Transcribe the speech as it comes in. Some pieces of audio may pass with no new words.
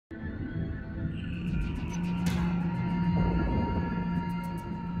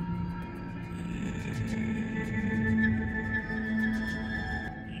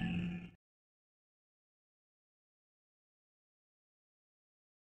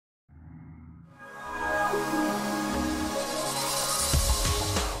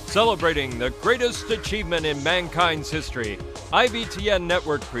Celebrating the greatest achievement in mankind's history, IVTN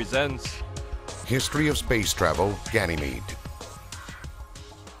Network presents History of Space Travel, Ganymede.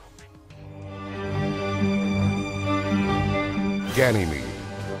 Ganymede,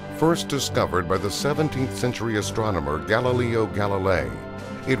 first discovered by the 17th century astronomer Galileo Galilei.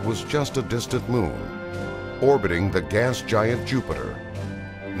 It was just a distant moon, orbiting the gas giant Jupiter,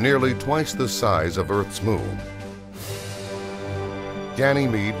 nearly twice the size of Earth's moon.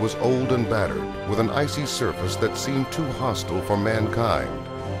 Ganymede was old and battered, with an icy surface that seemed too hostile for mankind.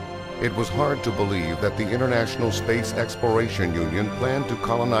 It was hard to believe that the International Space Exploration Union planned to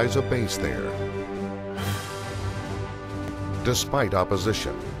colonize a base there. Despite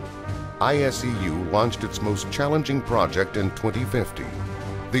opposition, ISEU launched its most challenging project in 2050,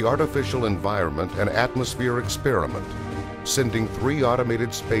 the Artificial Environment and Atmosphere Experiment, sending 3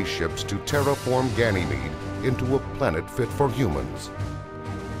 automated spaceships to terraform Ganymede into a planet fit for humans.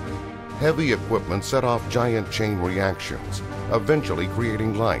 Heavy equipment set off giant chain reactions, eventually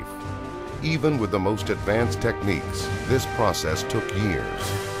creating life. Even with the most advanced techniques, this process took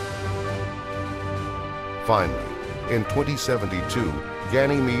years. Finally, in 2072,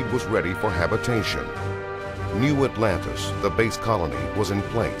 Ganymede was ready for habitation. New Atlantis, the base colony, was in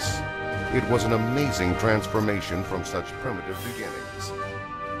place. It was an amazing transformation from such primitive beginnings.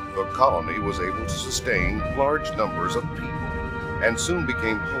 The colony was able to sustain large numbers of people and soon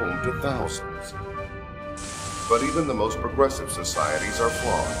became home to thousands. But even the most progressive societies are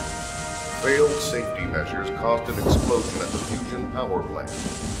flawed. Failed safety measures caused an explosion at the fusion power plant,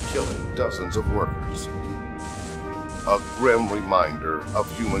 killing dozens of workers. A grim reminder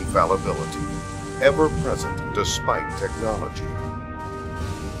of human fallibility, ever present despite technology.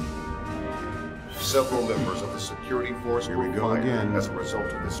 Several members of the security force were fired as a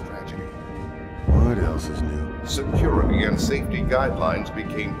result of this tragedy. What else is new? Security and safety guidelines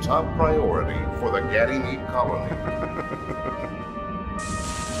became top priority for the Ganymede colony.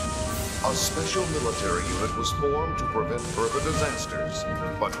 A special military unit was formed to prevent further disasters,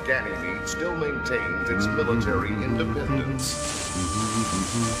 but Ganymede still maintains its military independence.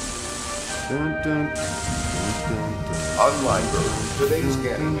 Unlike Earth, today's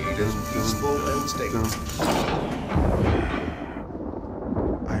Ganymede is peaceful and stable.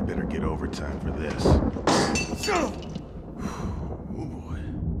 I better get overtime for this. Oh boy.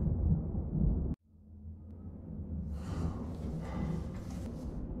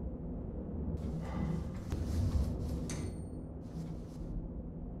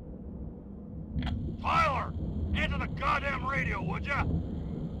 Tyler! Answer the goddamn radio, would ya?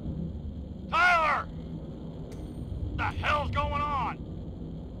 Tyler! What the hell's going on?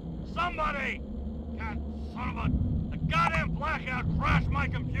 Somebody! God, son of a... The goddamn blackout crashed my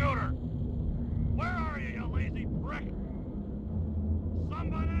computer! Where are you, you lazy prick?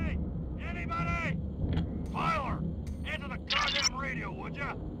 Somebody! Anybody! Tyler! Answer the goddamn radio, would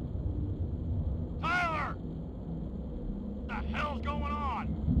ya? Tyler! What the hell's going on?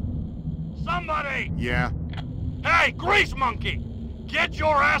 Somebody! Yeah? Hey, grease monkey! Get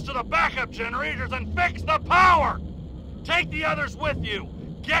your ass to the backup generators and fix the power! Take the others with you!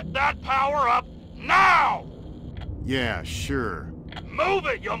 Get that power up now! Yeah, sure. Move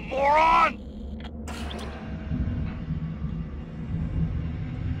it, you moron!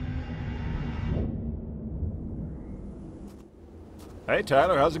 Hey,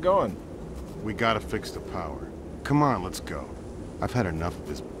 Tyler, how's it going? We gotta fix the power. Come on, let's go. I've had enough of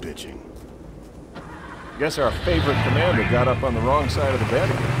this bitching. Guess our favorite commander got up on the wrong side of the bed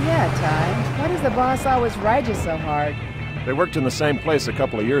again. Yeah, Ty. Why does the boss always ride you so hard? They worked in the same place a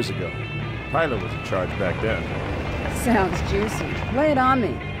couple of years ago. Tyler was in charge back then. Sounds juicy. Lay it on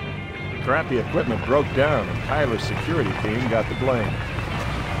me. Crappy equipment broke down and Tyler's security team got the blame.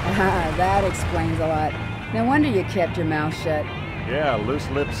 Ah, that explains a lot. No wonder you kept your mouth shut. Yeah, loose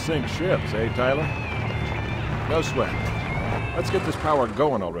lips sink ships, eh, Tyler? No sweat. Let's get this power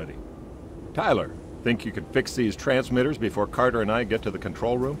going already. Tyler, think you could fix these transmitters before Carter and I get to the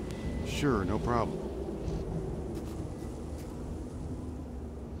control room? Sure, no problem.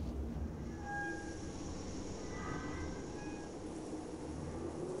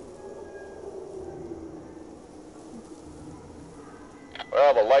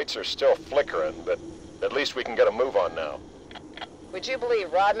 Well, the lights are still flickering, but at least we can get a move on now. Would you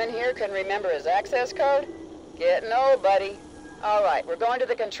believe Rodman here couldn't remember his access code? Getting old, buddy. All right, we're going to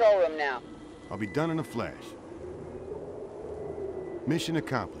the control room now. I'll be done in a flash. Mission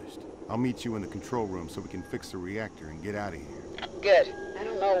accomplished. I'll meet you in the control room so we can fix the reactor and get out of here. Good. I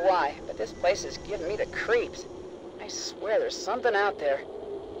don't know why, but this place is giving me the creeps. I swear there's something out there.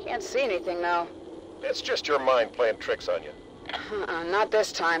 Can't see anything, though. It's just your mind playing tricks on you. Not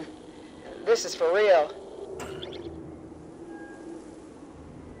this time. This is for real.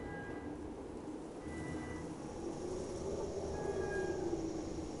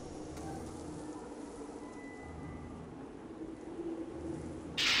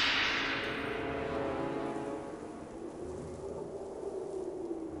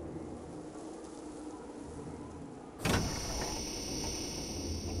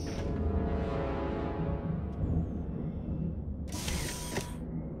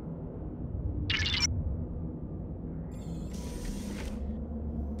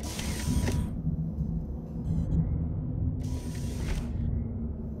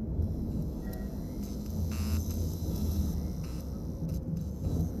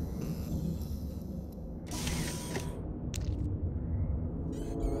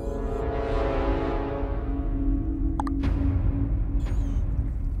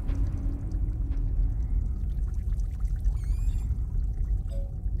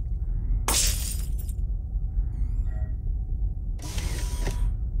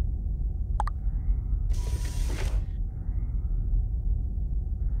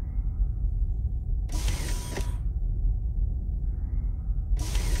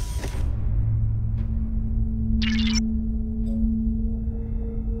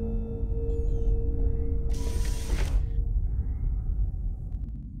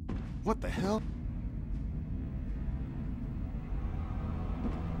 What the hell?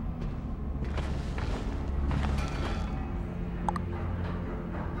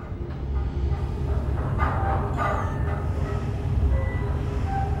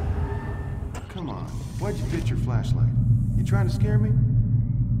 Come on, why'd you ditch your flashlight? You trying to scare me?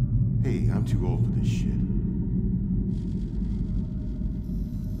 Hey, I'm too old for this shit.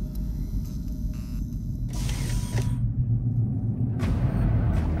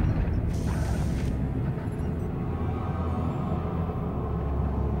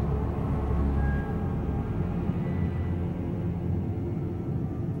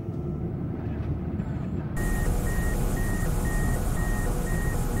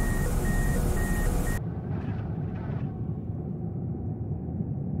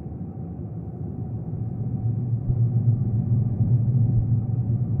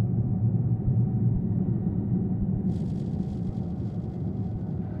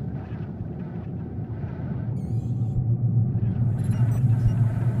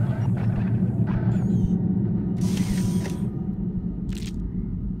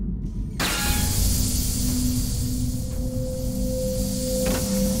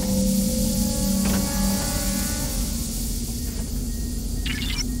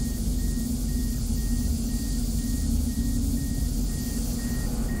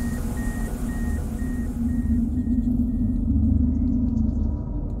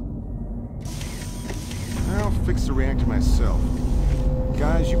 Fix the reactor myself.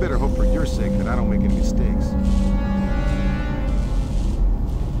 Guys, you better hope for your sake that I don't make any mistakes.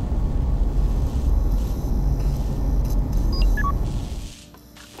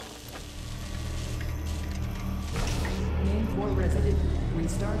 Main 4 resident,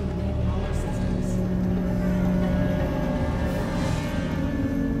 restarting main power systems.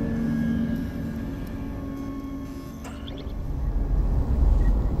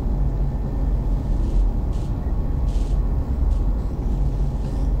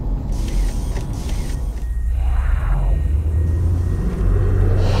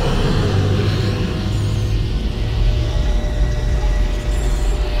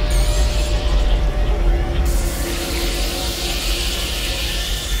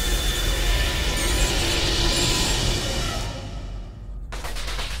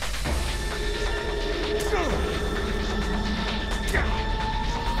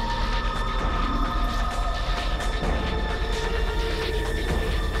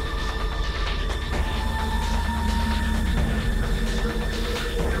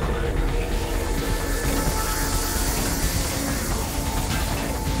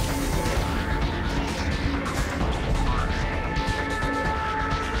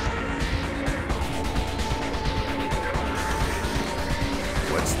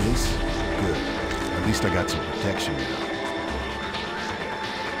 What's this? Good. At least I got some protection now.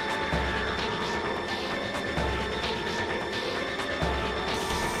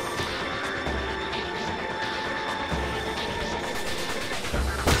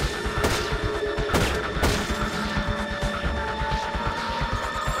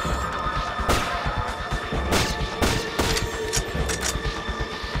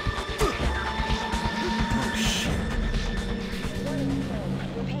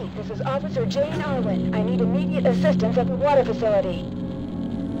 Officer Jane Arwen, I need immediate assistance at the water facility.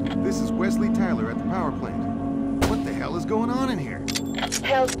 This is Wesley Tyler at the power plant. What the hell? hell is going on in here?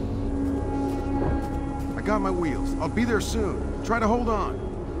 Help. I got my wheels. I'll be there soon. Try to hold on.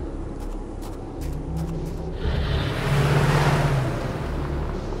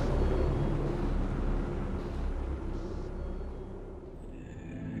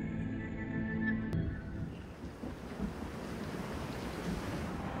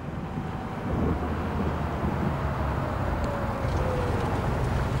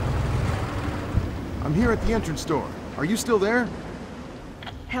 I'm here at the entrance door. Are you still there?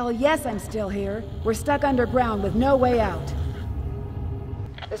 Hell yes, I'm still here. We're stuck underground with no way out.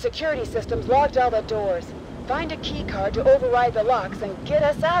 The security system's locked all the doors. Find a key card to override the locks and get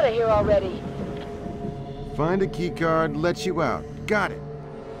us out of here already. Find a key card, lets you out. Got it.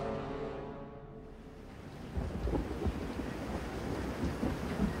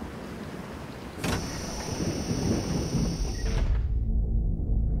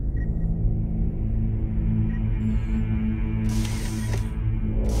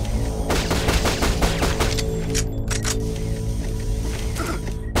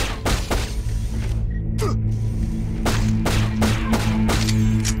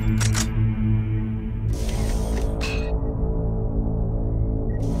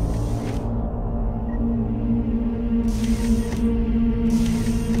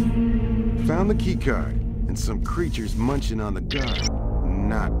 Found the key card, and some creatures munching on the guard.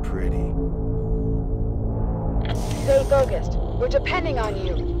 Not pretty. Stay focused. We're depending on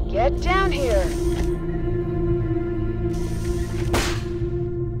you. Get down here.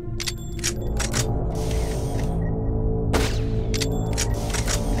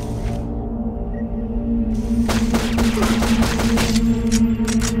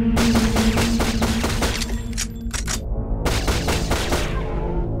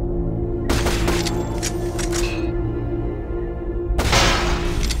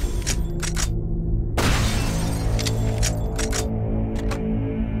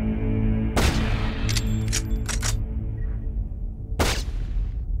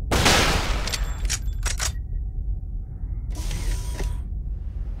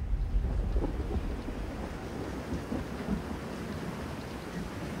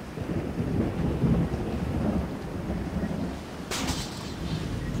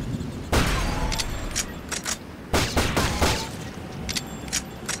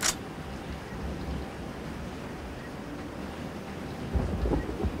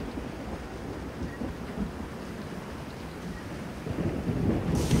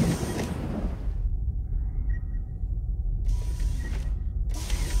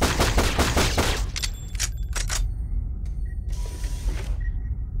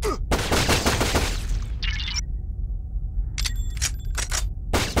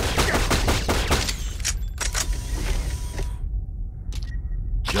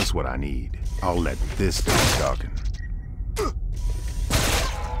 Just what I need. I'll let this do the talking.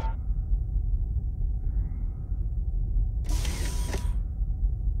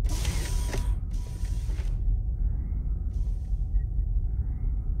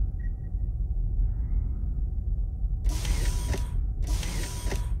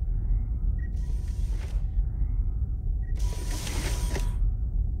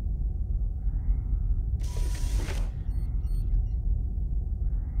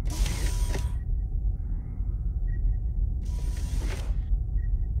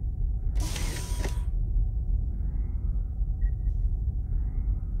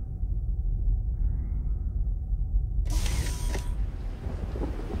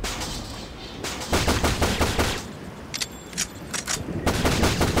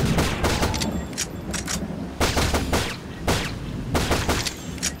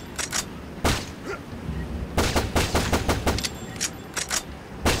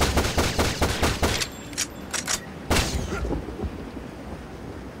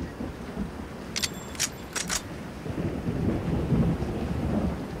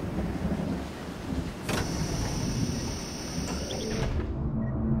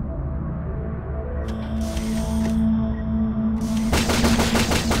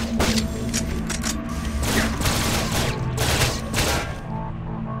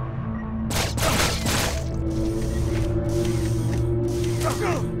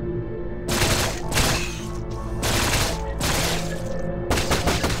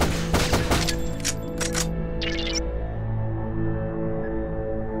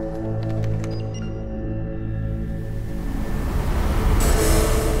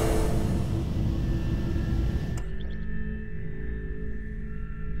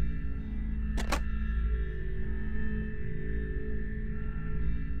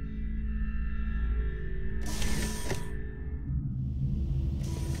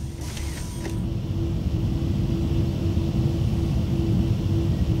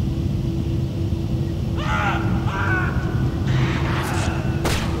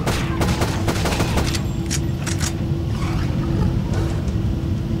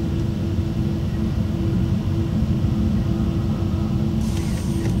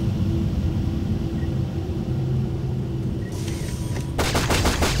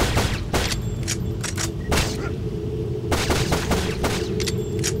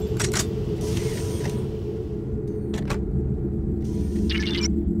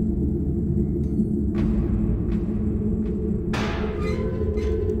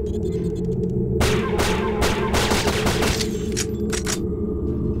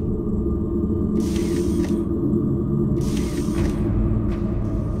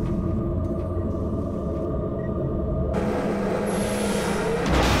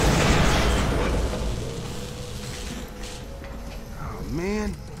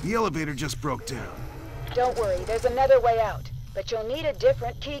 man. The elevator just broke down. Don't worry, there's another way out. But you'll need a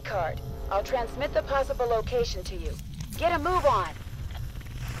different key card. I'll transmit the possible location to you. Get a move on!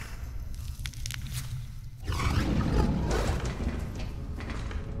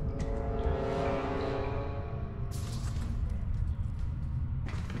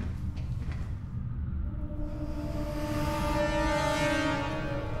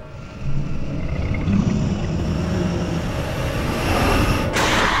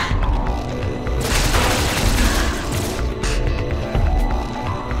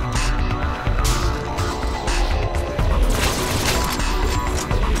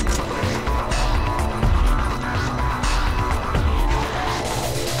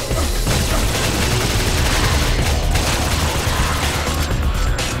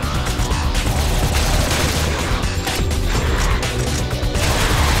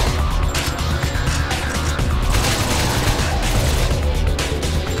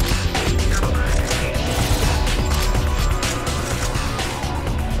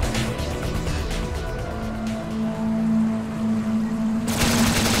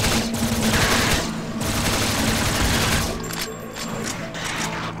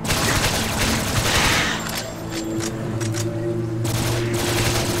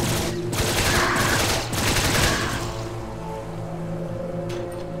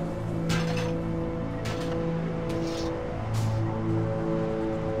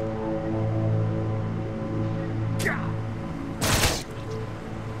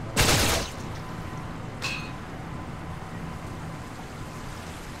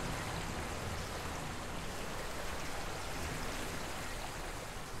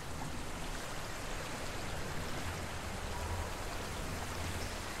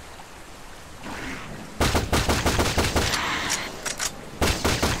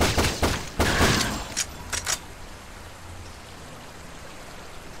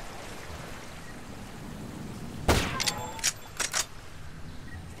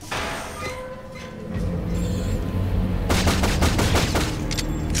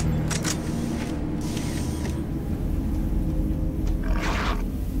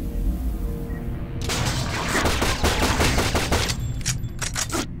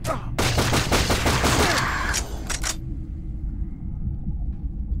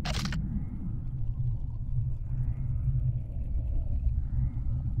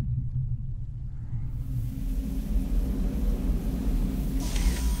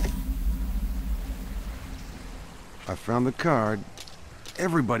 I found the card.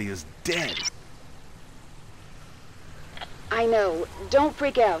 Everybody is dead. I know. Don't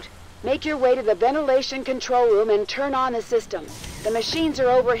freak out. Make your way to the ventilation control room and turn on the system. The machines are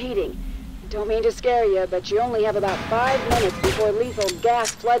overheating. Don't mean to scare you, but you only have about 5 minutes before lethal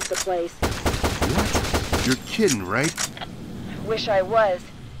gas floods the place. What? You're kidding, right? Wish I was.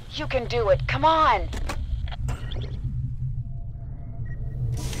 You can do it. Come on!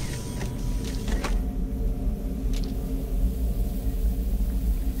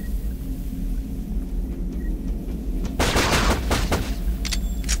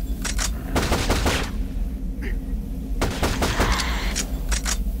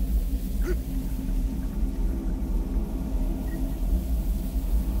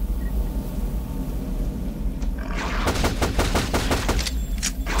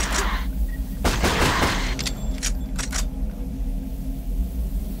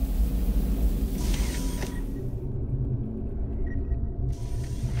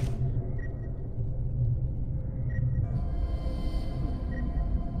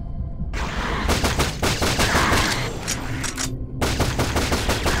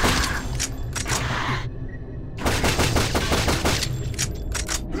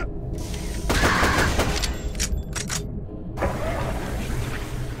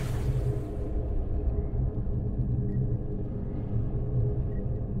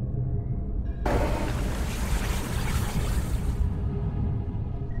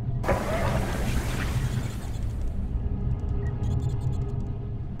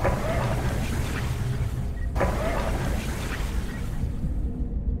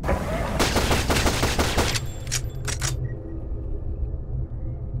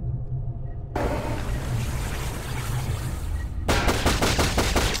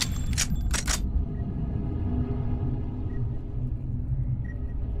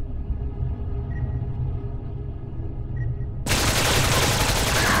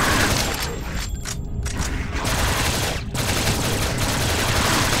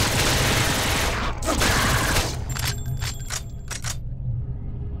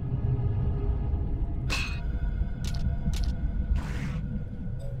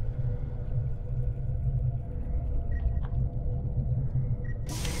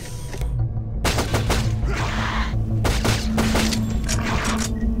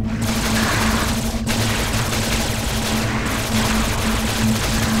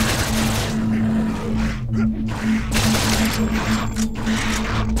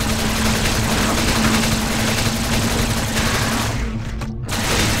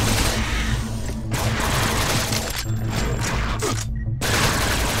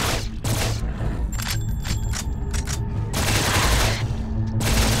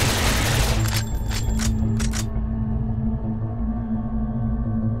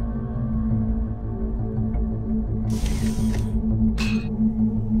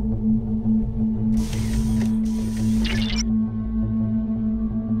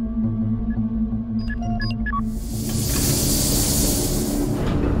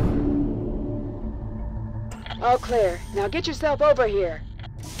 All clear. Now get yourself over here.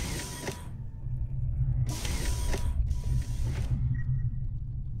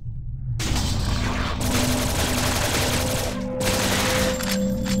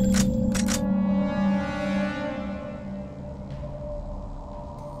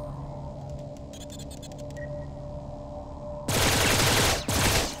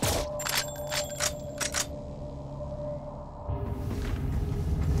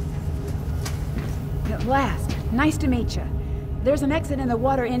 At last. Nice to meet you. There's an exit in the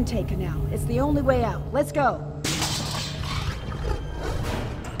water intake canal. It's the only way out. Let's go.